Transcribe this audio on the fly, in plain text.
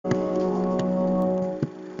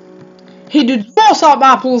Hey dude, what's up,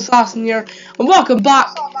 Apple Assassin here, and welcome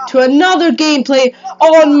back to another gameplay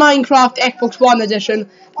on Minecraft Xbox One Edition.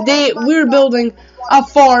 Today we're building a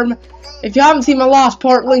farm. If you haven't seen my last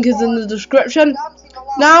part, link is in the description.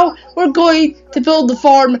 Now we're going to build the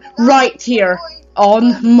farm right here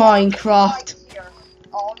on Minecraft.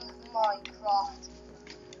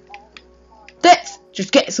 Let's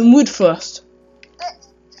just get some wood first.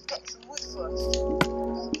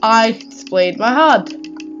 I displayed my HUD.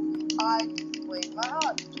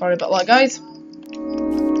 Sorry about that, guys.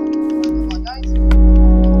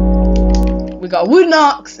 We got a wooden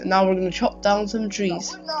axe, and now we're going to chop down some trees.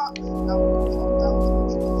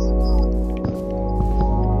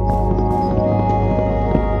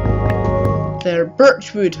 They're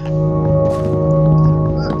birch wood.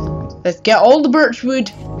 Let's get all the birch wood,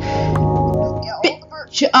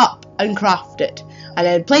 bitch it up, and craft it. And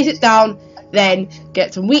then place it down, then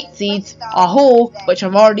get some wheat seeds, a hoe, which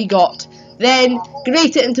I've already got. Then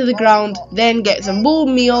grate it into the ground, then get some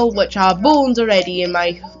bone meal, which I have bones already in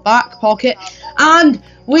my back pocket, and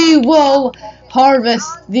we will harvest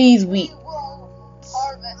these wheat.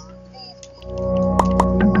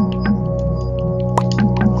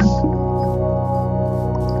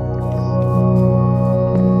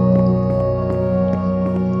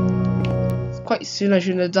 It's quite soon, I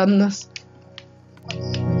shouldn't have done this.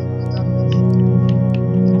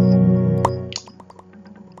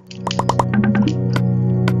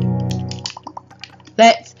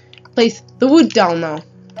 Let's place the wood down now.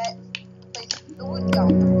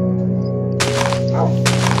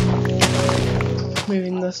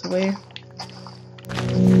 Moving this away.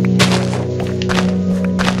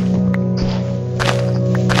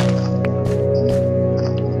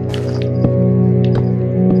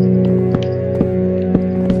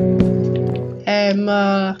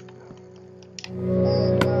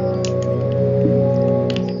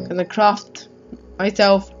 Gonna craft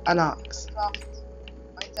myself an axe.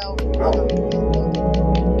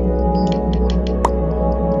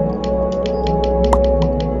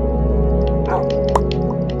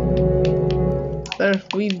 There,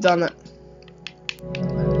 we've done it.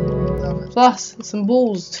 Plus some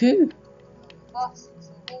balls too.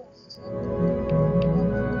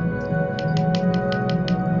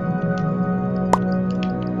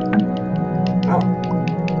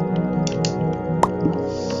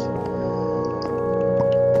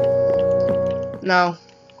 Now,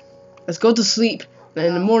 let's go to sleep, and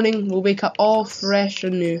in the morning we'll wake up all fresh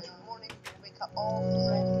and new.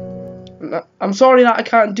 I'm sorry that I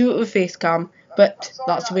can't do it with face cam, but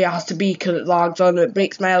that's the way it has to be because it lags on, it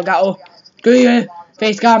breaks my Elgato. Screw you,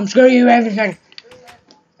 face cam, screw you, everything.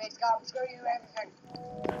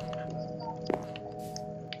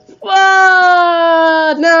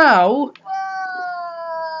 What now?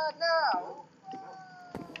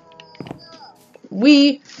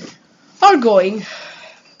 We are going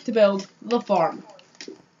to build the farm,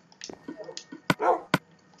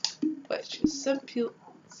 which is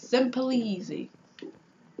simply easy.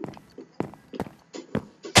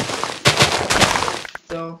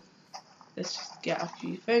 So let's just get a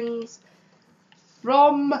few things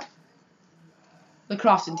from the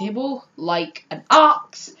crafting table, like an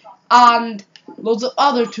axe and loads of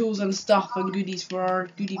other tools and stuff and goodies for our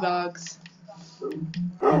goodie bags.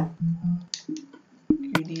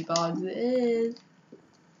 Goodie bags it is.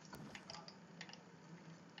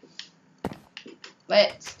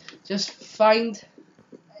 Let's just find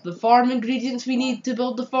the farm ingredients we need to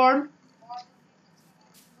build the farm,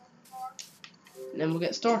 and then we'll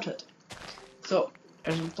get started. So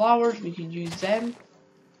there's some flowers, we can use them.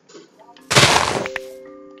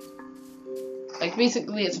 Like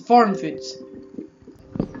basically it's farm foods.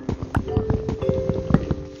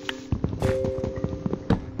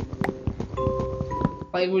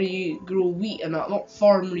 Like where you grow wheat and that, not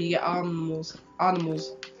farm where you get animals.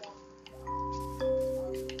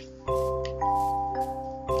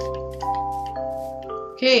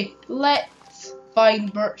 Okay, let's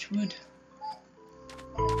find birch wood.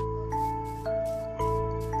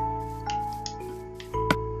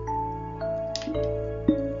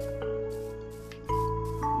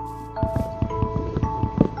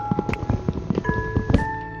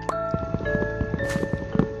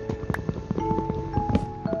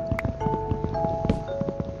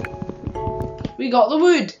 We got the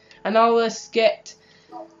wood, and now let's get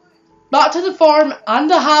back to the farm and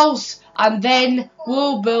the house, and then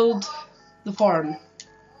we'll build the farm.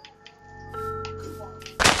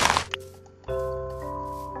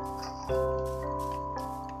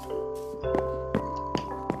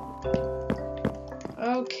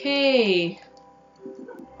 Okay.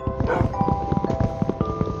 Let's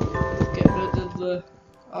get rid of the...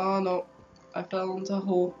 Oh no. I fell into a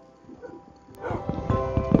hole.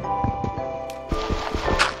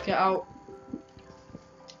 Get out.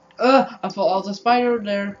 I thought I was a spider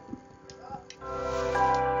there.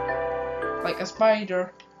 Like a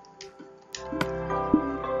spider.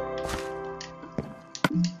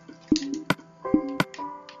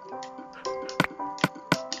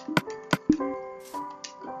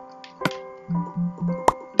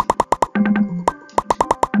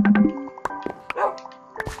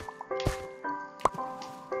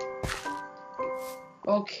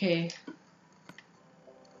 Okay.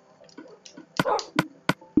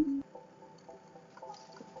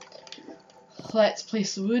 Let's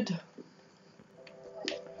place the wood.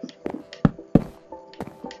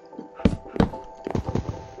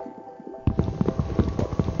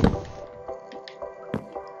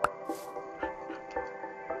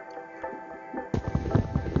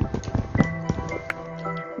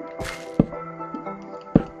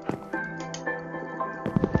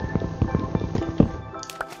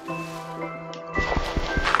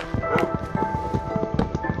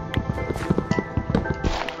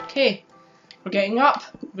 Okay, we're getting up.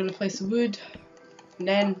 We're gonna place the wood, and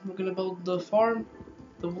then we're gonna build the farm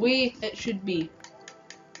the way it should be.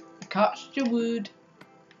 Cut your wood.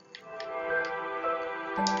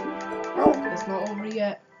 It's not over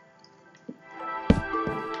yet.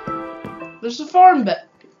 There's the farm bit.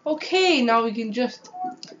 Okay, now we can just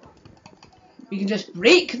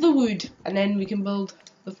break the wood, and then we can build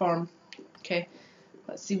the farm. Okay.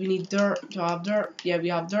 Let's see, we need dirt. Do I have dirt? Yeah, we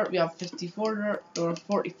have dirt. We have 54 dirt, or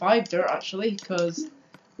 45 dirt actually, because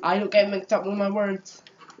I don't get mixed up with my words.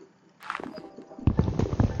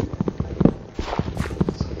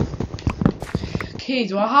 Okay,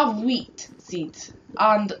 do I have wheat seeds?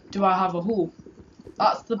 And do I have a hole?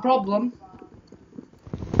 That's the problem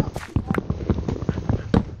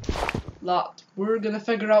that we're gonna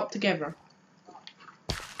figure out together.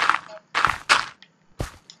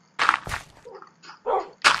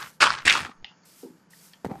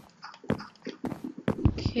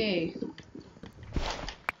 Okay.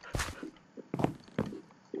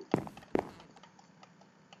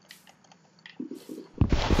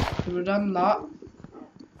 We've done that.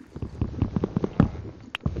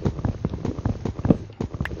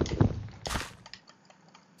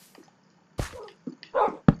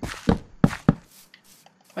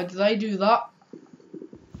 Why did I do that?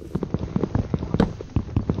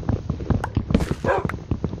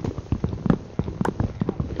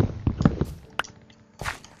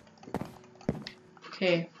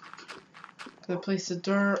 Okay. Gonna place the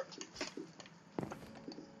dirt.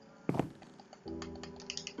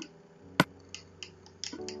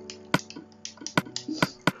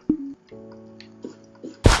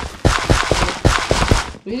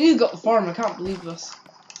 We need to got the farm, I can't believe this.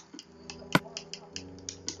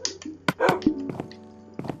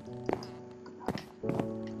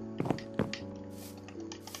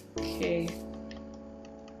 Okay.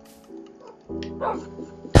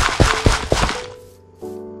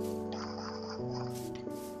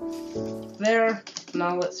 There.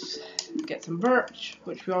 Now let's get some birch,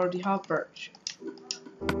 which we already have birch.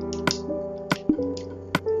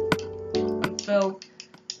 And fill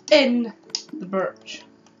in the birch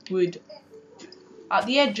wood at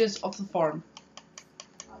the edges of the farm.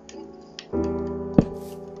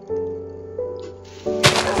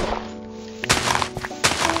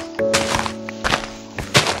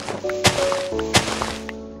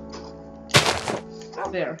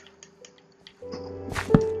 There.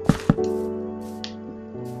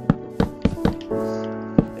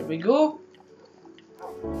 There we go.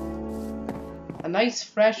 A nice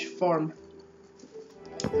fresh farm.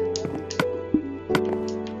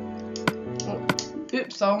 Oh,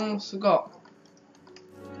 oops, I almost forgot.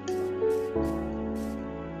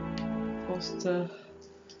 Supposed to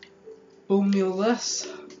bone meal this.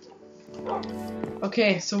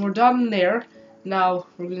 Okay, so we're done there. Now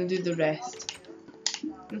we're gonna do the rest.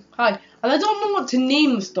 Hi, and I don't know what to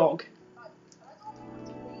name this dog.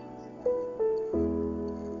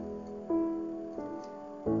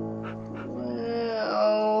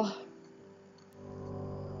 Well,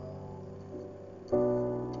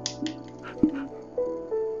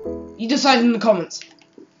 you decide in the comments.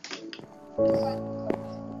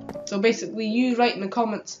 So basically, you write in the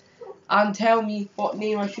comments and tell me what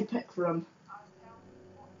name I should pick for him.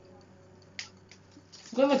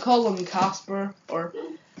 I'm gonna call him Casper or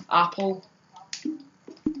Apple,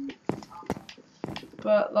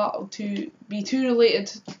 but that'll be too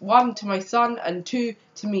related, one to my son and two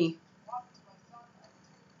to me.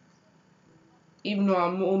 Even though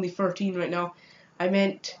I'm only 13 right now, I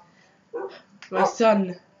meant my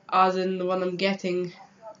son, as in the one I'm getting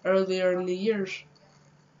earlier in the years.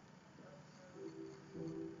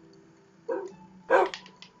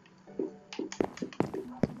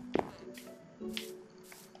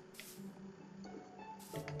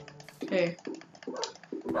 Okay,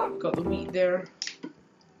 got the wheat there.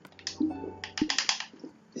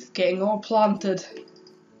 It's getting all planted.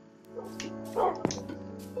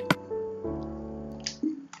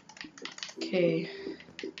 Okay.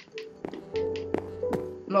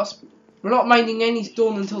 We're not mining any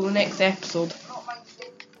stone until the next episode.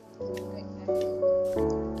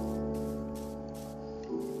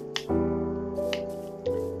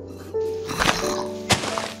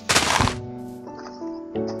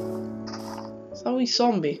 Is that a wee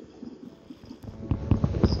zombie?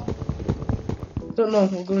 Don't know,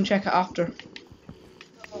 we'll go and check it after.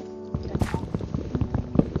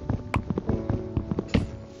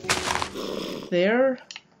 There.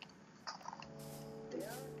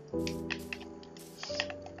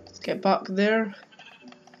 Let's get back there.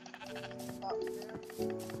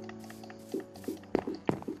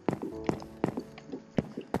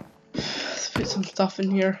 Let's put some stuff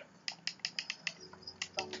in here.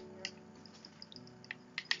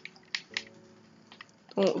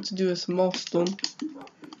 Don't know what to do with some moss stone.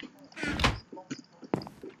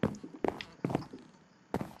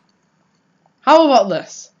 How about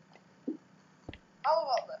this?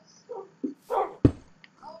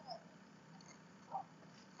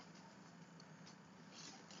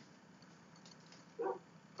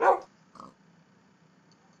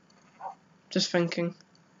 Just thinking.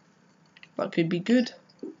 That could be good.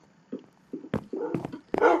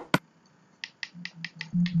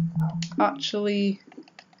 Actually,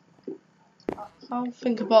 I'll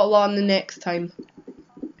think about that on the next time.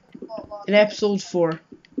 In episode 4.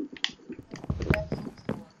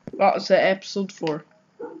 That's it, episode 4.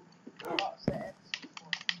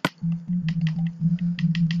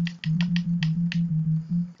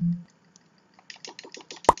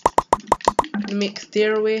 Make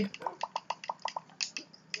stairway.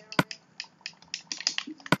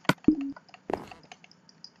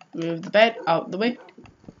 Move the bed out the way.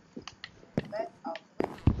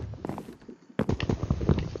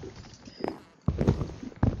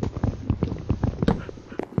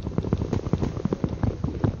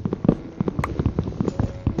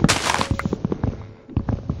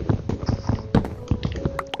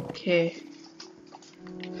 Okay.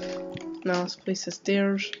 Now let's place the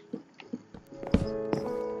stairs.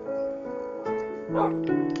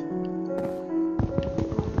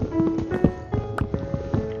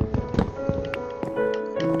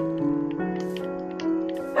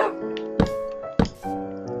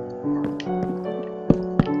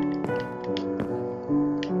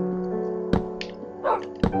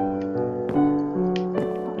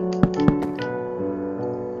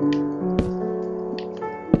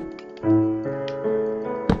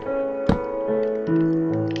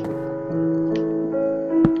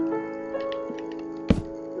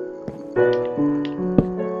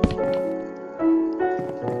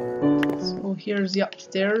 So here's the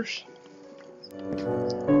upstairs.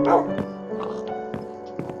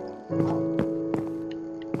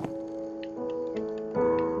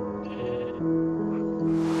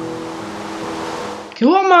 Okay,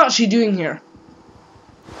 what am I actually doing here?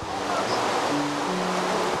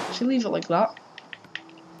 Should I leave it like that?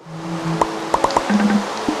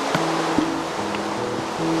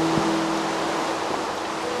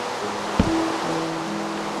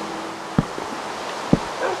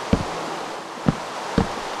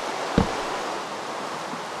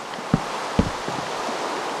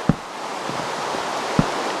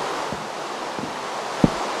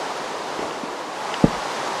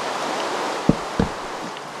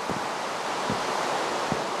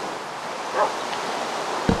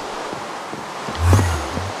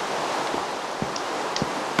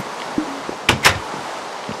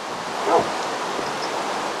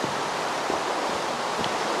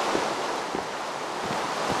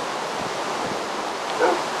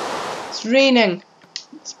 It's raining.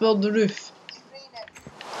 Let's build the roof.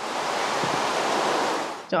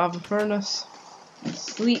 Don't have a furnace.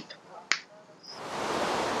 Sleep.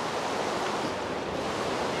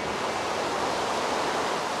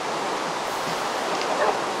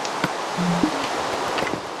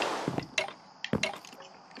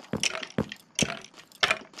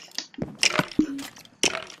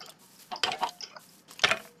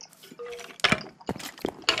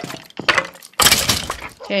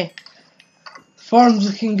 Okay. Farm's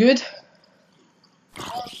looking good.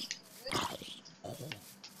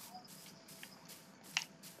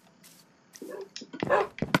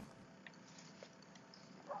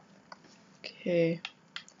 Okay.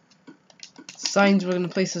 Signs, we're going to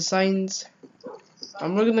place the signs.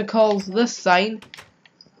 And we're going to call this sign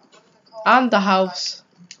and the house.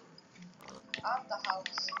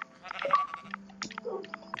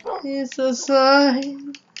 It's a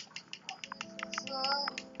sign.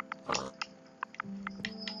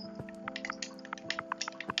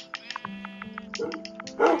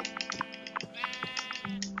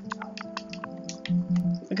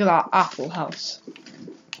 Look at that apple house.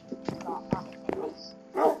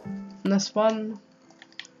 And this one.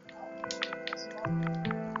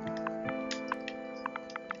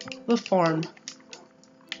 The farm.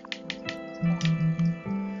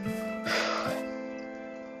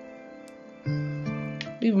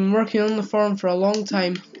 We've been working on the farm for a long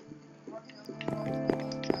time.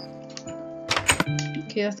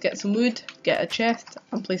 Okay, let's get some wood, get a chest,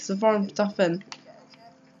 and place the farm stuff in.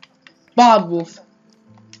 Bad wolf.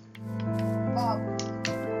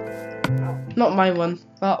 Not my one.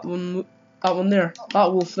 That one there.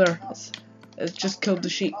 That wolf there. It's just killed the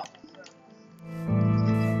sheep.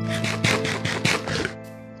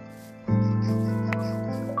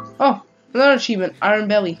 Oh, another achievement. Iron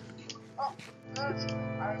Belly.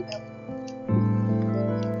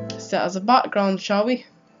 Set as a background, shall we?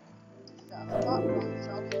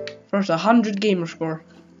 First, 100 gamer score.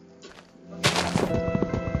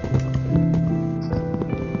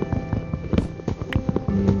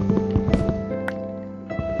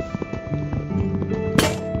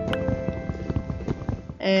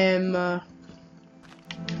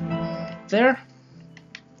 There.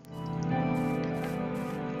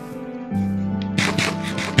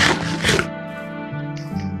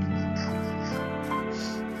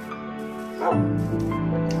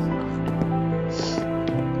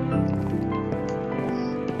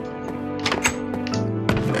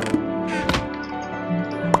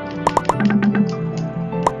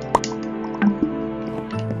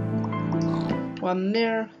 One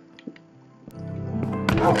there.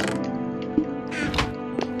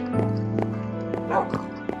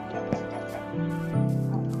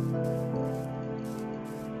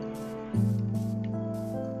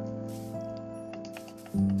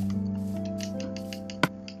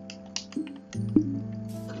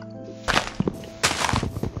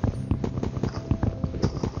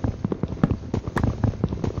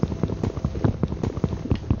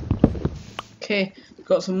 Okay,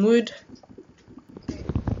 got some wood.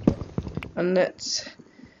 And let's.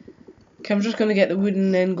 Okay, I'm just gonna get the wood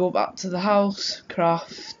and then go back to the house,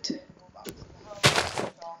 craft,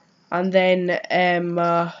 and then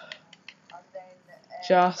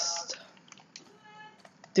just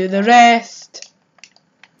do the rest,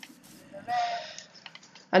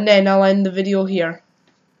 and then I'll end the video here.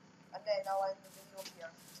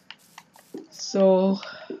 So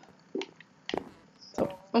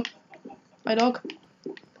oh, hi dog.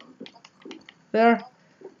 There.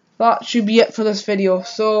 That should be it for this video.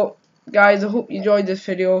 So guys, I hope you enjoyed this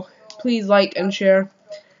video. Please like and share.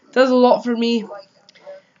 It does a lot for me.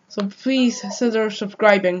 So please consider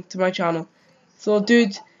subscribing to my channel. So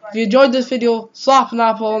dudes, if you enjoyed this video, slap an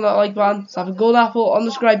apple on that like button, slap a gold apple on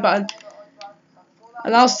the subscribe button.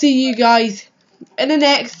 And I'll see you guys in the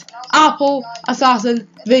next Apple Assassin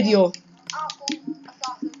video.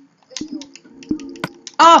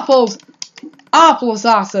 Apples! Apple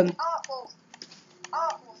Assassin!